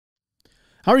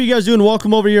How are you guys doing?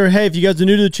 Welcome over here. Hey, if you guys are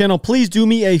new to the channel, please do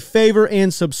me a favor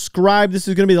and subscribe. This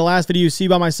is going to be the last video you see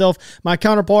by myself. My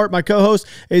counterpart, my co-host,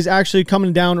 is actually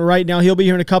coming down right now. He'll be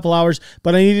here in a couple hours,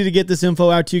 but I needed to get this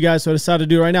info out to you guys, so I decided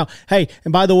to do it right now. Hey,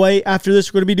 and by the way, after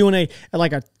this, we're going to be doing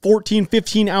a 14,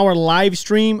 15-hour live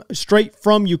stream straight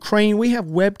from Ukraine. We have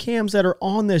webcams that are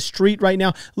on the street right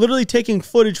now, literally taking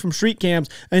footage from street cams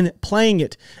and playing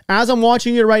it. As I'm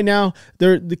watching it right now,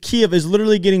 the Kiev is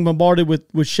literally getting bombarded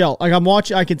with shell. Like I'm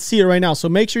watching, I can see it right now. So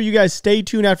make sure you guys stay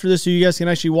tuned after this so you guys can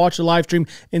actually watch the live stream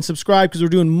and subscribe, because we're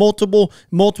doing multiple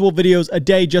videos a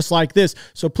day just like this.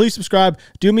 So please subscribe.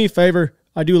 Do me a favor.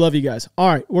 I do love you guys. All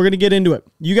right, we're going to get into it.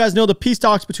 You guys know the peace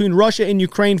talks between Russia and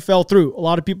Ukraine fell through. A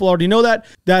lot of people already know that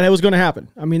it was going to happen.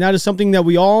 I mean, that is something that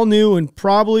we all knew, and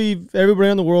probably everybody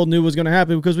in the world knew was going to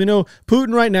happen, because we know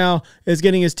Putin right now is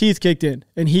getting his teeth kicked in,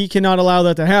 and he cannot allow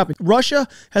that to happen. Russia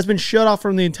has been shut off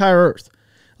from the entire earth.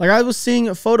 Like, I was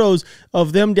seeing photos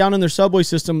of them down in their subway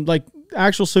system, like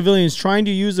actual civilians trying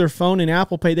to use their phone and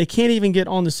Apple Pay. They can't even get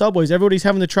on the subways. Everybody's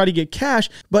having to try to get cash,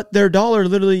 but their dollar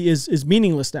literally is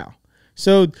meaningless now.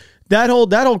 So that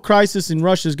whole crisis in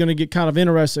Russia is going to get kind of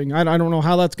interesting. I don't know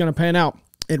how that's going to pan out.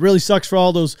 It really sucks for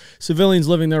all those civilians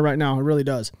living there right now. It really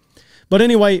does. But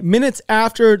anyway, minutes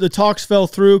after the talks fell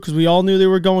through, because we all knew they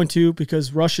were going to,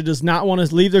 because Russia does not want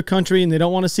to leave their country and they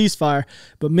don't want a ceasefire.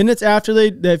 But minutes after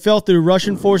they fell through,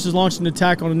 Russian forces launched an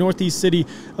attack on the northeast city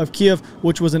of Kiev,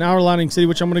 which was an outlying city,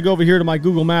 which I'm going to go over here to my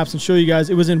Google Maps and show you guys.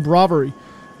 It was in Brovary,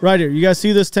 right here. You guys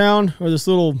see this town, or this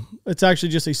little, it's actually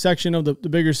just a section of the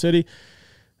bigger city.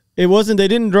 They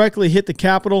didn't directly hit the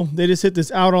capital. They just hit this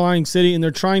outlying city, and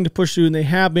they're trying to push through, and they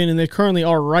have been, and they currently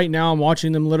are right now. I'm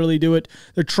watching them literally do it.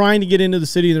 They're trying to get into the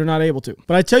city. They're not able to.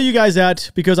 But I tell you guys that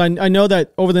because I know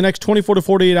that over the next 24 to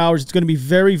 48 hours, it's going to be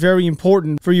very, very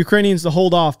important for Ukrainians to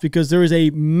hold off, because there is a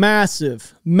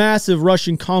massive, massive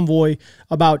Russian convoy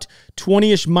about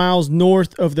 20-ish miles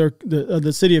north of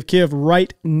the city of Kiev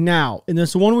right now. And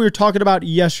that's the one we were talking about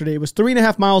yesterday. It was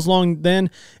 3.5 miles long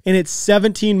then, and it's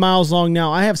 17 miles long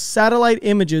now. I have satellite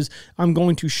images I'm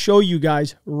going to show you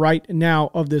guys right now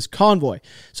of this convoy.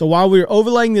 So while we're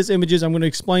overlaying these images, I'm going to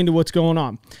explain to what's going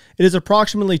on. It is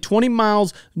approximately 20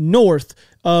 miles north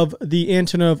of the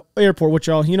Antonov Airport, which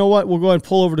you know what? We'll go ahead and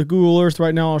pull over to Google Earth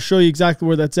right now. I'll show you exactly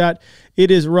where that's at.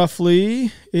 It is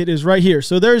right here.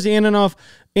 So there's the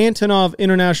Antonov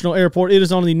International Airport. It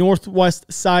is on the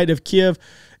northwest side of Kiev,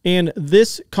 and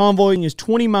this convoy is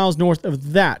 20 miles north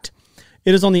of that.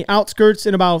 It is on the outskirts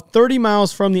and about 30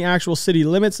 miles from the actual city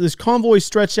limits. This convoy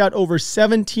stretched out over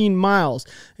 17 miles.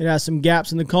 It has some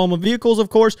gaps in the column of vehicles, of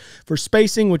course, for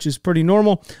spacing, which is pretty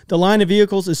normal. The line of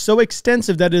vehicles is so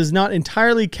extensive that it is not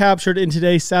entirely captured in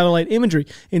today's satellite imagery.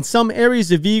 In some areas,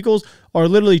 the vehicles are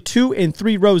literally 2 and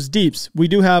 3 rows deep. We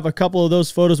do have a couple of those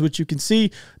photos, which you can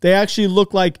see. They actually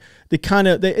look like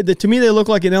to me, they look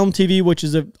like an LMTV, which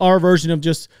is our version of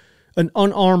just an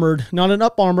unarmored, not an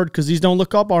up-armored, because these don't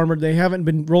look up-armored. They haven't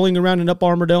been rolling around in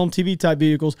up-armored LMTV type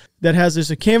vehicles that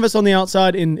has a canvas on the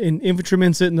outside and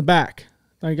infantrymen sit in the back.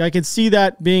 Like, I can see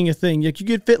that being a thing. Like, you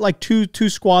could fit like two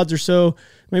squads or so,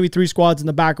 maybe 3 squads in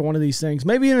the back of one of these things,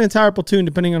 maybe an entire platoon,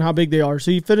 depending on how big they are. So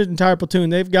you fit an entire platoon.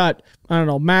 They've got, I don't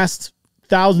know, massed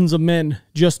thousands of men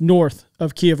just north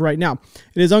of Kiev right now.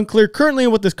 It is unclear currently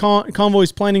what this convoy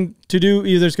is planning to do.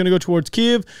 Either it's going to go towards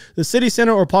Kiev, the city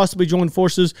center, or possibly join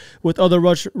forces with other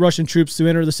Russian troops to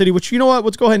enter the city, which, you know what,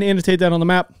 let's go ahead and annotate that on the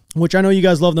map, which I know you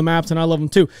guys love the maps, and I love them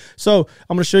too. So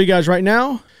I'm going to show you guys right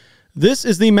now. This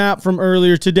is the map from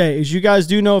earlier today. As you guys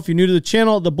do know, if you're new to the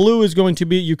channel, the blue is going to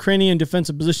be Ukrainian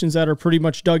defensive positions that are pretty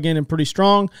much dug in and pretty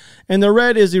strong. And the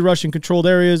red is the Russian-controlled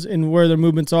areas and where their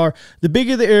movements are. The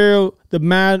bigger the area,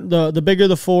 the bigger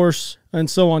the force, and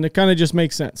so on. It kind of just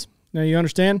makes sense. Now, you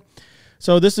understand?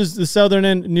 So this is the southern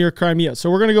end near Crimea. So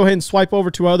we're going to go ahead and swipe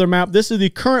over to our other map. This is the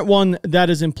current one that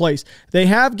is in place. They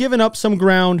have given up some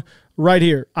ground right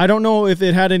here. I don't know if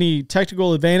it had any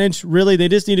technical advantage. Really, they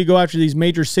just need to go after these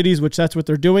major cities, which that's what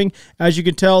they're doing. As you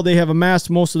can tell, they have amassed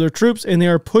most of their troops, and they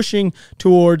are pushing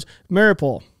towards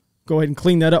Mariupol. Go ahead and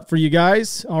clean that up for you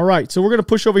guys. All right, so we're going to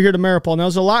push over here to Mariupol. Now,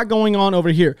 there's a lot going on over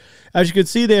here. As you can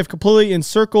see, they have completely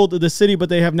encircled the city, but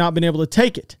they have not been able to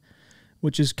take it,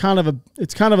 which is kind of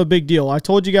a big deal. I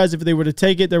told you guys if they were to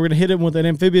take it, they were going to hit it with an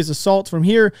amphibious assault from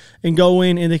here and go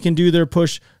in, and they can do their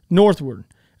push northward.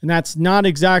 And that's not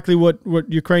exactly what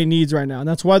Ukraine needs right now. And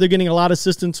that's why they're getting a lot of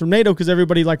assistance from NATO, because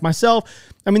everybody like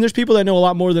myself, I mean, there's people that know a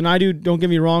lot more than I do. Don't get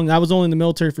me wrong. I was only in the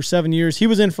military for 7 years. He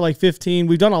was in for like 15.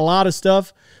 We've done a lot of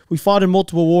stuff. We fought in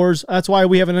multiple wars. That's why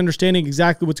we have an understanding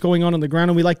exactly what's going on the ground.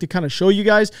 And we like to kind of show you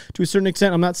guys to a certain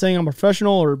extent. I'm not saying I'm a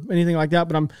professional or anything like that,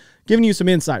 but I'm giving you some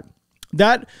insight.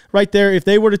 That right there, if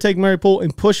they were to take Mariupol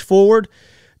and push forward,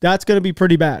 that's going to be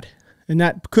pretty bad. And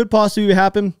that could possibly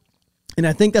happen. And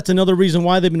I think that's another reason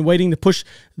why they've been waiting to push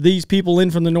these people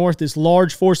in from the north, this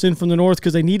large force in from the north,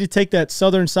 because they need to take that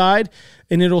southern side,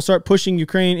 and it'll start pushing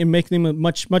Ukraine and making them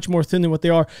much more thin than what they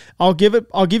are. I'll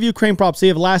give Ukraine props. They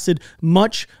have lasted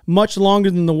much longer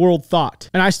than the world thought,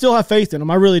 and I still have faith in them.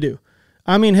 I really do.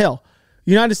 I mean, hell,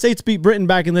 United States beat Britain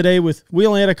back in the day with we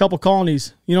only had a couple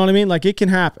colonies. You know what I mean? Like, it can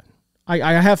happen.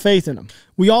 I have faith in them.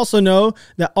 We also know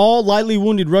that all lightly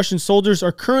wounded Russian soldiers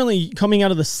are currently coming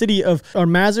out of the city of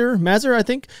Mazar, I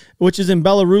think, which is in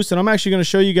Belarus. And I'm actually going to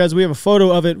show you guys, we have a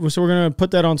photo of it. So we're going to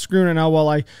put that on screen right now while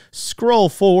I scroll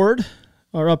forward,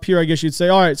 or up here, I guess you'd say.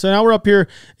 All right, so now we're up here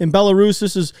in Belarus.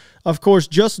 This is, of course,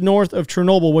 just north of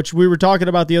Chernobyl, which we were talking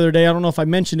about the other day. I don't know if I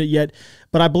mentioned it yet,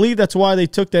 but I believe that's why they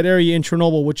took that area in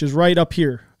Chernobyl, which is right up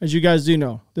here, as you guys do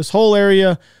know. This whole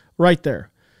area right there.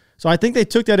 So I think they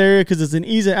took that area because it's an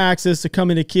easy access to come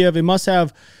into Kiev. It must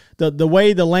have the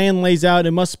way the land lays out.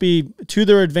 It must be to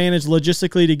their advantage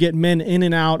logistically to get men in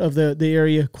and out of the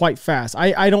area quite fast.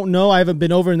 I don't know. I haven't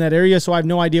been over in that area, so I have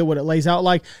no idea what it lays out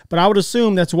like. But I would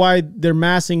assume that's why they're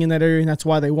massing in that area, and that's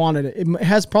why they wanted it. It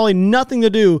has probably nothing to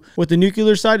do with the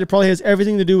nuclear side. It probably has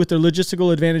everything to do with their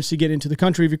logistical advantage to get into the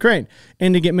country of Ukraine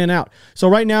and to get men out. So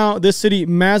right now, this city,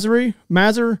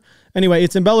 Mazar, anyway,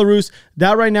 it's in Belarus.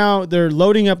 That right now, they're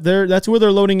loading up that's where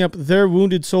they're loading up their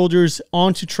wounded soldiers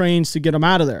onto trains to get them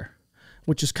out of there,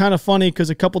 which is kind of funny because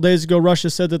a couple days ago, Russia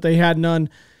said that they had none,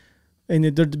 and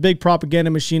they're the big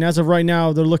propaganda machine. As of right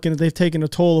now, they're looking at, they've taken a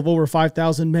toll of over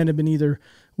 5,000 men have been either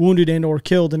wounded and or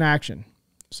killed in action.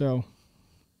 So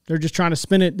they're just trying to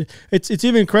spin it. It's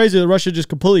even crazy that Russia just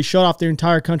completely shut off their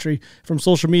entire country from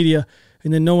social media,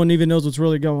 and then no one even knows what's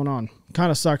really going on. Kind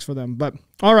of sucks for them. But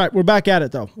all right, we're back at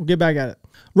it, though. We'll get back at it.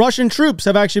 Russian troops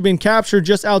have actually been captured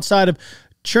just outside of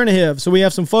Chernihiv. So we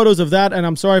have some photos of that, and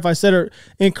I'm sorry if I said it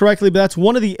incorrectly, but that's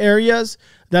one of the areas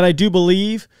that I do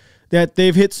believe that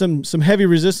they've hit some heavy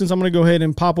resistance. I'm going to go ahead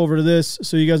and pop over to this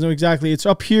so you guys know exactly. It's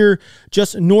up here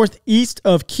just northeast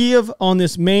of Kiev on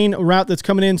this main route that's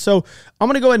coming in. So I'm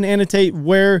going to go ahead and annotate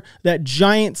where that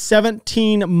giant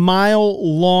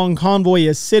 17-mile long convoy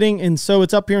is sitting, and so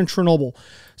it's up here in Chernobyl.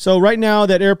 So right now,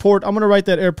 that airport, I'm going to write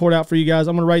that airport out for you guys.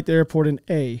 I'm going to write the airport in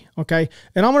A, okay?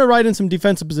 And I'm going to write in some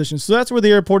defensive positions. So that's where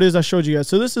the airport is I showed you guys.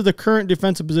 So this is the current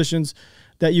defensive positions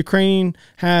that Ukraine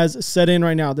has set in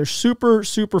right now. They're super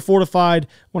fortified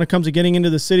when it comes to getting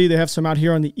into the city. They have some out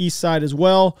here on the east side as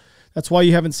well. That's why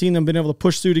you haven't seen them been able to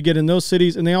push through to get in those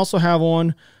cities. And they also have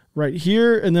one right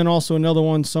here, and then also another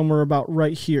one somewhere about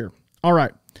right here. All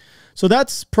right. So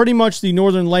that's pretty much the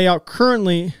northern layout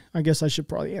currently. I guess I should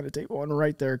probably annotate one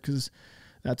right there because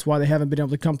that's why they haven't been able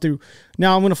to come through.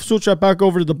 Now I'm going to switch that back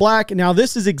over to the black. Now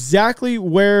this is exactly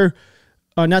where,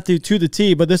 not to the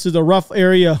T, but this is a rough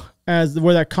area as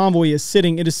where that convoy is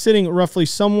sitting. It is sitting roughly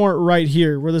somewhere right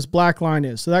here where this black line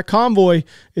is. So that convoy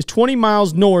is 20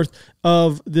 miles north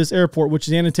of this airport, which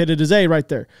is annotated as A right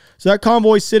there. So that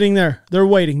convoy is sitting there. They're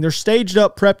waiting. They're staged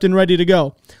up, prepped, and ready to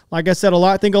go. Like I said,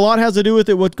 I think a lot has to do with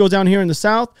it, what goes down here in the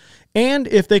south, and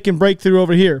if they can break through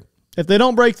over here. If they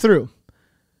don't break through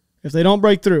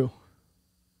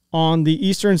on the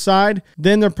eastern side,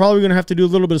 then they're probably going to have to do a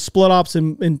little bit of split ops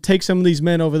and take some of these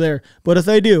men over there. But if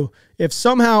they do, if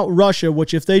somehow Russia,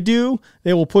 which if they do,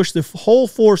 they will push the whole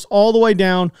force all the way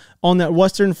down on that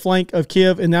western flank of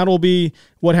Kiev, and that'll be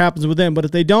what happens with them. But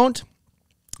if they don't,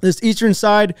 this eastern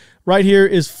side right here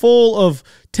is full of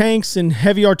tanks and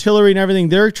heavy artillery and everything.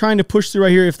 They're trying to push through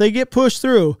right here. If they get pushed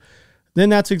through, then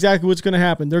that's exactly what's going to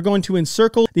happen. They're going to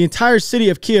encircle the entire city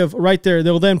of Kiev right there.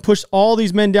 They'll then push all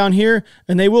these men down here,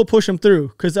 and they will push them through.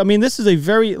 Because, I mean, this is a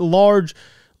very large,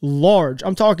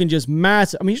 I'm talking just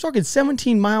massive. I mean, you're talking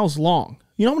 17 miles long.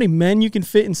 You know how many men you can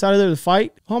fit inside of there to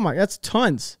fight? Oh, my, that's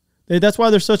tons. That's why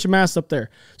there's such a mass up there.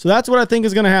 So that's what I think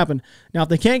is going to happen. Now, if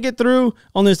they can't get through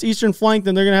on this eastern flank,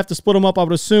 then they're going to have to split them up, I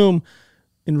would assume,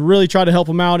 and really try to help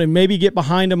them out and maybe get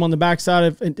behind them on the backside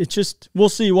of it. It's just, we'll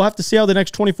see. We'll have to see how the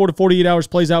next 24 to 48 hours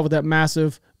plays out with that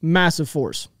massive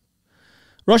force.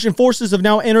 Russian forces have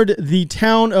now entered the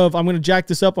town of, I'm going to jack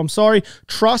this up, I'm sorry,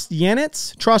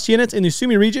 Trostyanets in the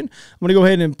Sumy region. I'm going to go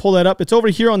ahead and pull that up. It's over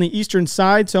here on the eastern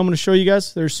side, so I'm going to show you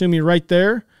guys. There's Sumy right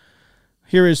there.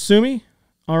 Here is Sumy.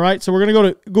 All right, so we're going to go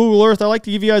to Google Earth. I like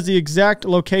to give you guys the exact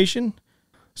location.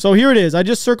 So here it is. I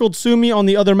just circled Sumy on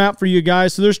the other map for you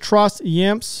guys. So there's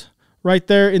Trostyanets right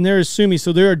there, and there is Sumy.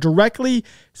 So they are directly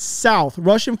south.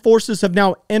 Russian forces have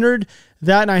now entered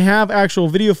that, and I have actual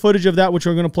video footage of that, which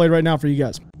we're going to play right now for you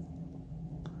guys.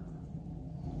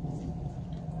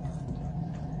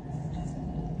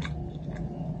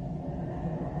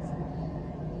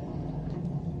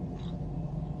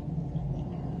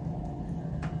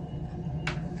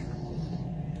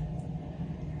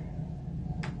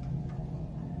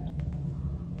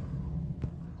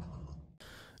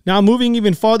 Now, moving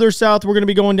even farther south, we're going to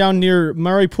be going down near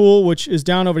Mariupol, which is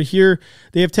down over here.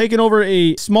 They have taken over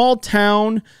a small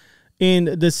town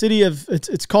in the city of,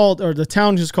 it's called, or the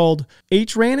town is called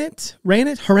Hranit?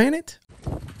 Hranit?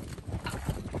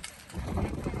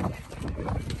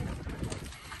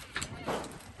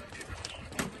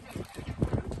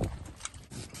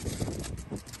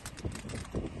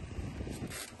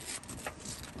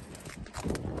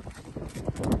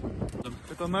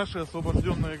 Это наши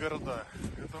освобожденные города,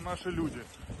 это наши люди,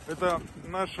 это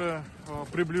наше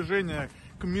приближение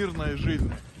к мирной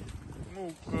жизни,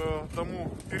 ну, к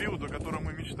тому периоду, о котором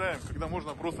мы мечтаем, когда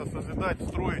можно просто созидать,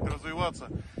 строить, развиваться,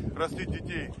 растить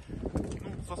детей.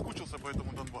 Ну, соскучился по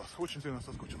этому Донбассу, очень сильно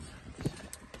соскучился.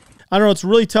 I don't know, it's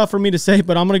really tough for me to say,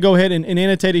 but I'm going to go ahead and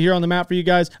annotate it here on the map for you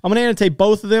guys. I'm going to annotate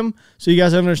both of them so you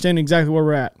guys have an understanding exactly where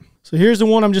we're at. So here's the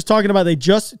one I'm just talking about. They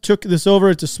just took this over.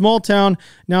 It's a small town.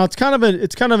 Now it's kind of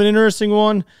an interesting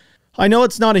one. I know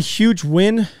it's not a huge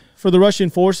win for the Russian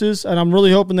forces, and I'm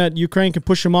really hoping that Ukraine can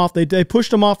push them off. They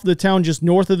pushed them off the town just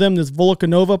north of them, this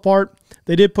Volokhanova part.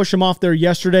 They did push them off there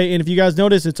yesterday, and if you guys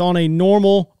notice, it's on a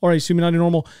normal, or assuming not a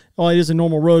normal, well, it is a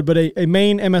normal road, but a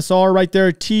main MSR right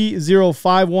there,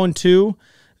 T0512.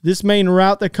 This main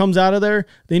route that comes out of there,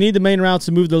 they need the main routes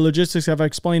to move the logistics, I've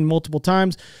explained multiple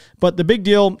times. But the big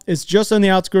deal is just on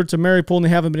the outskirts of Mariupol, and they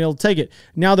haven't been able to take it.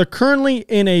 Now, they're currently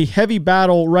in a heavy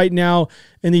battle right now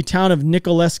in the town of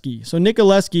Nikolaevsky. So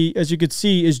Nikolaevsky, as you can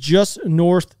see, is just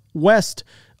northwest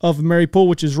of Mariupol,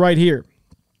 which is right here.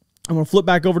 I'm going to flip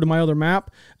back over to my other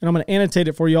map, and I'm going to annotate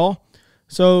it for y'all.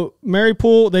 So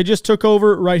Mariupol, they just took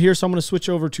over right here. So I'm going to switch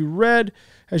over to red,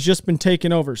 has just been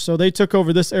taken over. So they took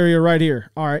over this area right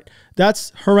here. All right,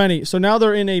 that's Hranit. So now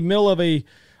they're in a middle of a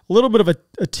little bit of a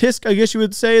tisk, I guess you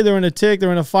would say. They're in a tick.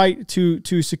 They're in a fight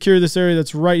to secure this area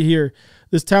that's right here,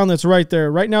 this town that's right there.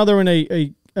 Right now they're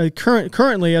in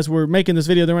currently, as we're making this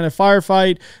video, they're in a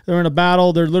firefight. They're in a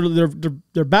battle. They're literally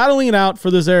they're battling it out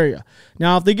for this area.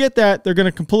 Now, if they get that, they're going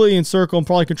to completely encircle and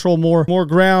probably control more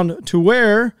ground, to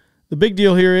where the big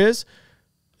deal here is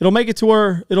it'll make it to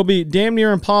where it'll be damn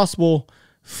near impossible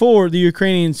for the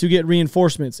Ukrainians to get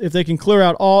reinforcements. If they can clear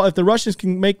out if the Russians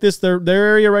can make this their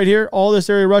area right here, all this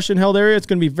area, Russian-held area, it's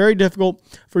going to be very difficult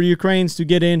for Ukrainians to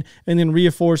get in and then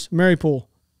reinforce Mariupol.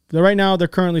 But right now, they're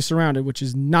currently surrounded, which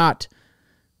is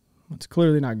it's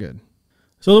clearly not good.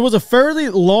 So there was a fairly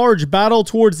large battle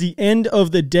towards the end of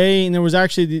the day, and there was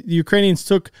actually the Ukrainians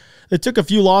took a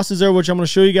few losses there, which I'm going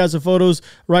to show you guys the photos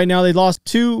right now. They lost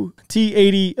 2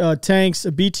 T-80 tanks,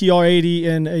 a BTR-80,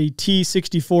 and a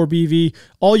T-64 BV,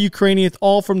 all Ukrainian,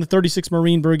 all from the 36th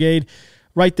Marine Brigade.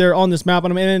 Right there on this map,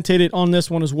 and I'm going to annotate it on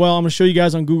this one as well. I'm going to show you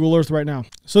guys on Google Earth right now.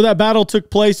 So that battle took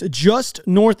place just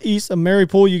northeast of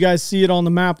Mariupol. You guys see it on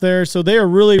the map there. So they are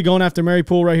really going after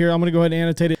Mariupol right here. I'm going to go ahead and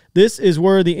annotate it. This is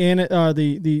where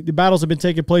the battles have been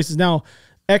taking place. Is now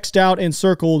X'd out and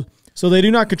circled. So they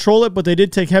do not control it, but they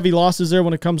did take heavy losses there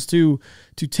when it comes to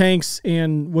tanks,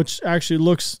 and which actually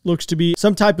looks to be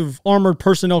some type of armored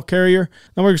personnel carrier.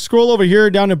 Now we're going to scroll over here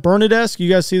down to Bernadesque. You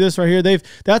guys see this right here.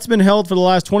 That's been held for the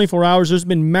last 24 hours. There's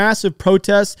been massive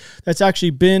protests that's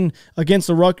actually been against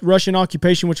the Russian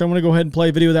occupation, which I'm going to go ahead and play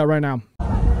a video of that right now.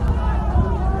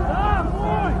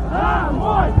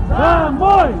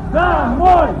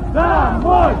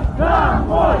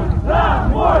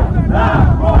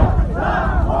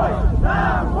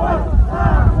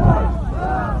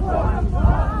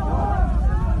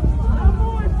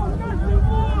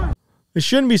 It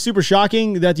shouldn't be super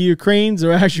shocking that the Ukrainians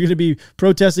are actually going to be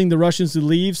protesting the Russians to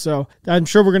leave. So I'm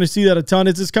sure we're going to see that a ton.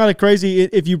 It's just kind of crazy.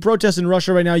 If you protest in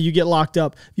Russia right now, you get locked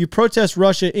up. If you protest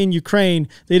Russia in Ukraine,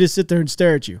 they just sit there and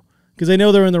stare at you because they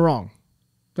know they're in the wrong.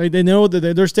 They know that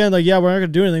they're standing like, yeah, we're not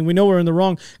going to do anything. We know we're in the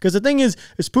wrong. Because the thing is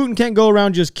Putin can't go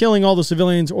around just killing all the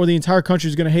civilians, or the entire country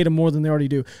is going to hate him more than they already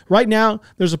do. Right now,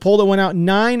 there's a poll that went out.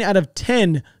 9 out of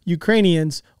 10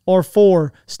 Ukrainians are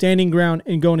for standing ground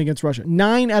and going against Russia.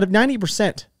 9 out of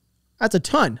 90%. That's a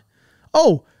ton.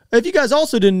 Oh, if you guys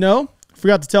also didn't know,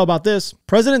 forgot to tell about this.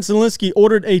 President Zelensky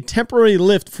ordered a temporary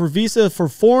lift for visa for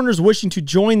foreigners wishing to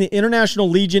join the International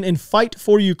Legion and fight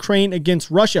for Ukraine against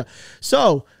Russia.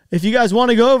 So, if you guys want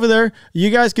to go over there, you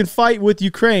guys can fight with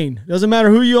Ukraine. Doesn't matter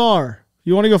who you are.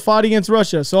 You want to go fight against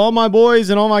Russia. So all my boys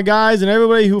and all my guys and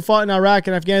everybody who fought in Iraq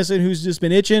and Afghanistan who's just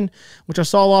been itching, which I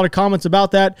saw a lot of comments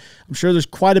about that. I'm sure there's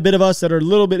quite a bit of us that are a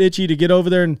little bit itchy to get over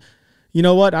there. And you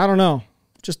know what? I don't know.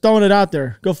 Just throwing it out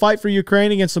there. Go fight for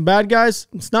Ukraine against some bad guys.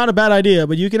 It's not a bad idea,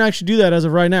 but you can actually do that as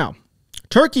of right now.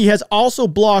 Turkey has also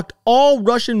blocked all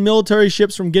Russian military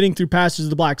ships from getting through passages of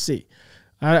the Black Sea.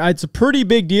 It's a pretty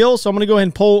big deal, so I'm going to go ahead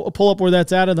and pull up where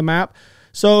that's at on the map.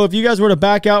 So if you guys were to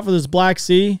back out for this Black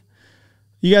Sea,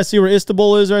 You guys see where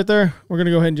Istanbul is right there? We're going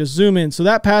to go ahead and just zoom in. So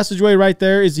that passageway right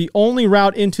there is the only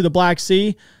route into the Black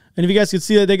Sea. And if you guys can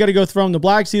see that, they got to go from the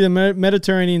Black Sea, the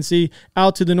Mediterranean Sea,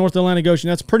 out to the North Atlantic Ocean.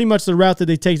 That's pretty much the route that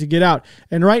they take to get out.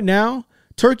 And right now,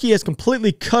 Turkey has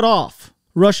completely cut off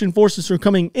Russian forces from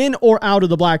coming in or out of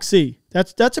the Black Sea.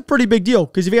 That's a pretty big deal,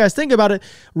 because if you guys think about it,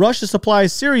 Russia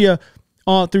supplies Syria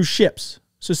through ships.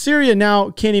 So Syria now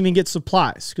can't even get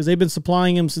supplies because they've been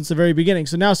supplying them since the very beginning.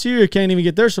 So now Syria can't even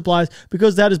get their supplies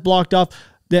because that is blocked off.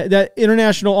 That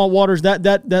international waters,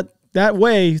 that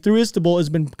way through Istanbul has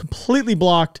been completely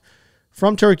blocked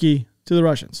from Turkey to the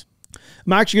Russians.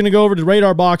 I'm actually going to go over to the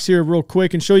radar box here real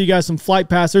quick and show you guys some flight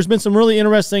paths. There's been some really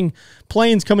interesting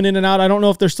planes coming in and out. I don't know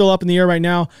if they're still up in the air right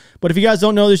now, but if you guys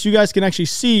don't know this, you guys can actually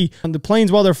see the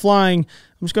planes while they're flying.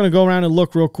 I'm just going to go around and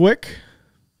look real quick.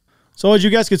 So as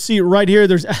you guys can see right here,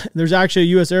 there's actually a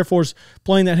U.S. Air Force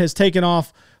plane that has taken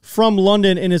off from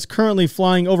London and is currently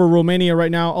flying over Romania right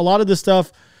now. A lot of this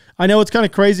stuff, I know it's kind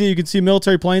of crazy. You can see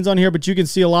military planes on here, but you can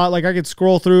see a lot. Like I could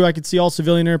scroll through. I could see all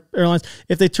civilian airlines.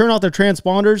 If they turn off their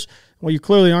transponders, well, you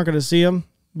clearly aren't going to see them.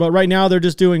 But right now they're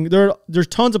just doing, there's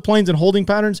tons of planes in holding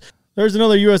patterns. There's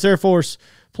another U.S. Air Force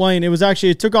plane.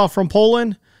 It took off from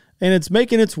Poland, and it's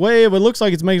making its way, it looks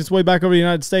like it's making its way back over the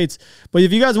United States. But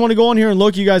if you guys want to go on here and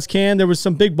look, you guys can. There was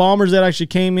some big bombers that actually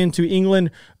came into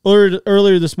England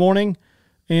earlier this morning.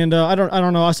 And I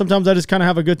don't know. Sometimes I just kind of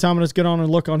have a good time and just get on and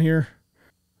look on here.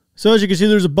 So as you can see,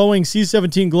 there's a Boeing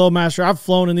C-17 Globemaster. I've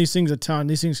flown in these things a ton.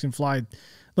 These things can fly.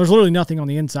 There's literally nothing on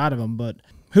the inside of them, but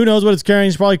who knows what it's carrying.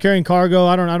 It's probably carrying cargo.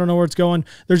 I don't know where it's going.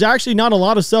 There's actually not a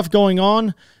lot of stuff going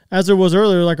on as there was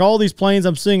earlier. Like all these planes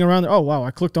I'm seeing around there. Oh, wow.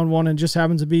 I clicked on one and it just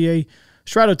happens to be a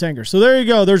Stratotanker. So there you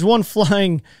go. There's one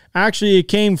flying. Actually, it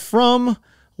came from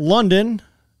London,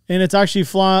 and it's actually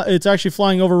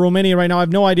flying over Romania right now. I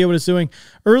have no idea what it's doing.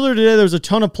 Earlier today, there was a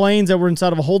ton of planes that were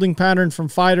inside of a holding pattern, from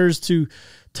fighters to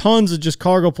tons of just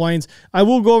cargo planes. I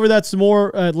will go over that some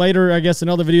more later, I guess, in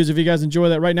other videos if you guys enjoy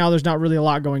that. Right now, there's not really a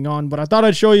lot going on, but I thought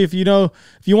I'd show you. If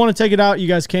you want to take it out, you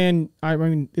guys can. I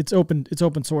mean, it's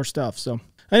open source stuff. So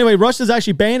anyway, Russia's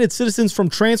actually banned its citizens from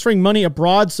transferring money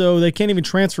abroad, so they can't even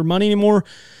transfer money anymore.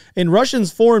 And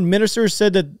Russia's foreign minister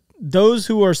said that those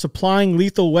who are supplying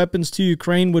lethal weapons to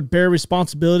Ukraine would bear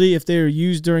responsibility if they are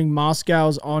used during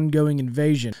Moscow's ongoing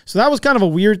invasion. So that was kind of a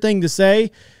weird thing to say.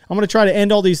 I'm going to try to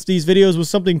end all these videos with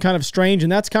something kind of strange,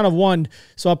 and that's kind of one.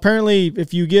 So apparently,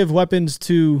 if you give weapons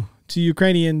to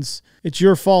Ukrainians, it's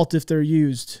your fault if they're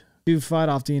used to fight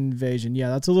off the invasion. Yeah,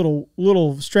 that's a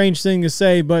little strange thing to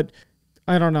say, but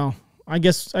I don't know. I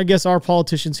guess our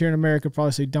politicians here in America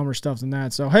probably say dumber stuff than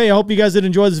that. So, hey, I hope you guys did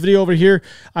enjoy this video over here.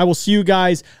 I will see you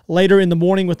guys later in the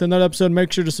morning with another episode.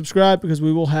 Make sure to subscribe because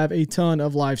we will have a ton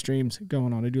of live streams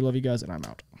going on. I do love you guys, and I'm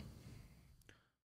out.